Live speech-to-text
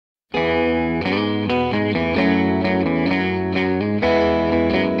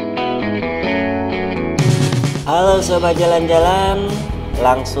Halo sobat jalan-jalan,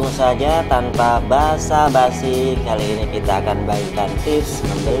 langsung saja tanpa basa-basi, kali ini kita akan bagikan tips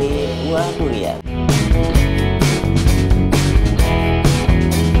membeli buah durian.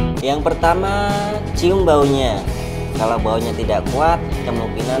 Yang pertama, cium baunya. Kalau baunya tidak kuat,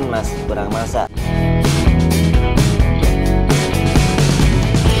 kemungkinan masih kurang masak.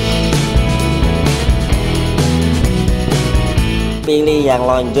 Pilih yang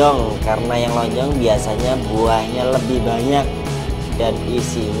lonjong, karena yang lonjong biasanya buahnya lebih banyak dan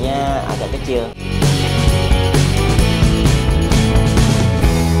isinya agak kecil.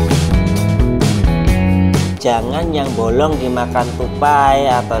 Jangan yang bolong dimakan tupai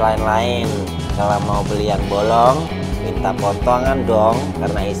atau lain-lain. Kalau mau beli yang bolong, minta potongan dong,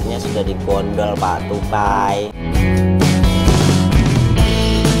 karena isinya sudah dibondol pak tupai.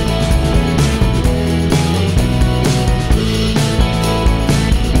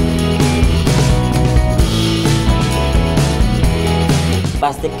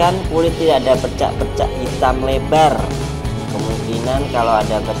 Pastikan kulit tidak ada bercak-bercak hitam lebar. Kemungkinan kalau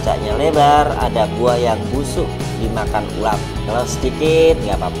ada bercaknya lebar, ada buah yang busuk dimakan ulat. Kalau sedikit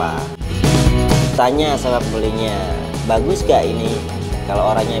nggak apa-apa. Tanya sama pembelinya, bagus gak ini?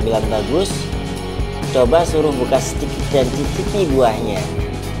 Kalau orangnya bilang bagus, coba suruh buka sedikit dan cicipi buahnya.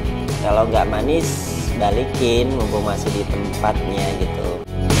 Kalau nggak manis, balikin mumpung masih di tempatnya gitu.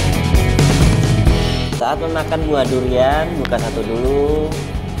 Saat memakan buah durian, buka satu dulu,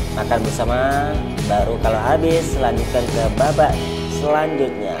 makan bersama, baru kalau habis lanjutkan ke babak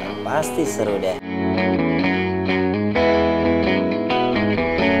selanjutnya. Pasti seru deh.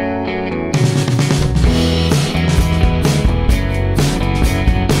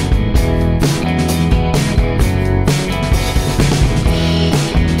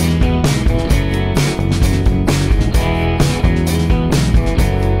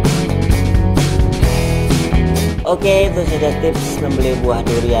 Oke, itu sudah tips membeli buah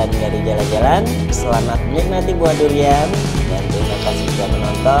durian dari jalan-jalan. Selamat menikmati buah durian dan terima kasih sudah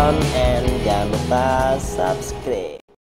menonton, and jangan lupa subscribe.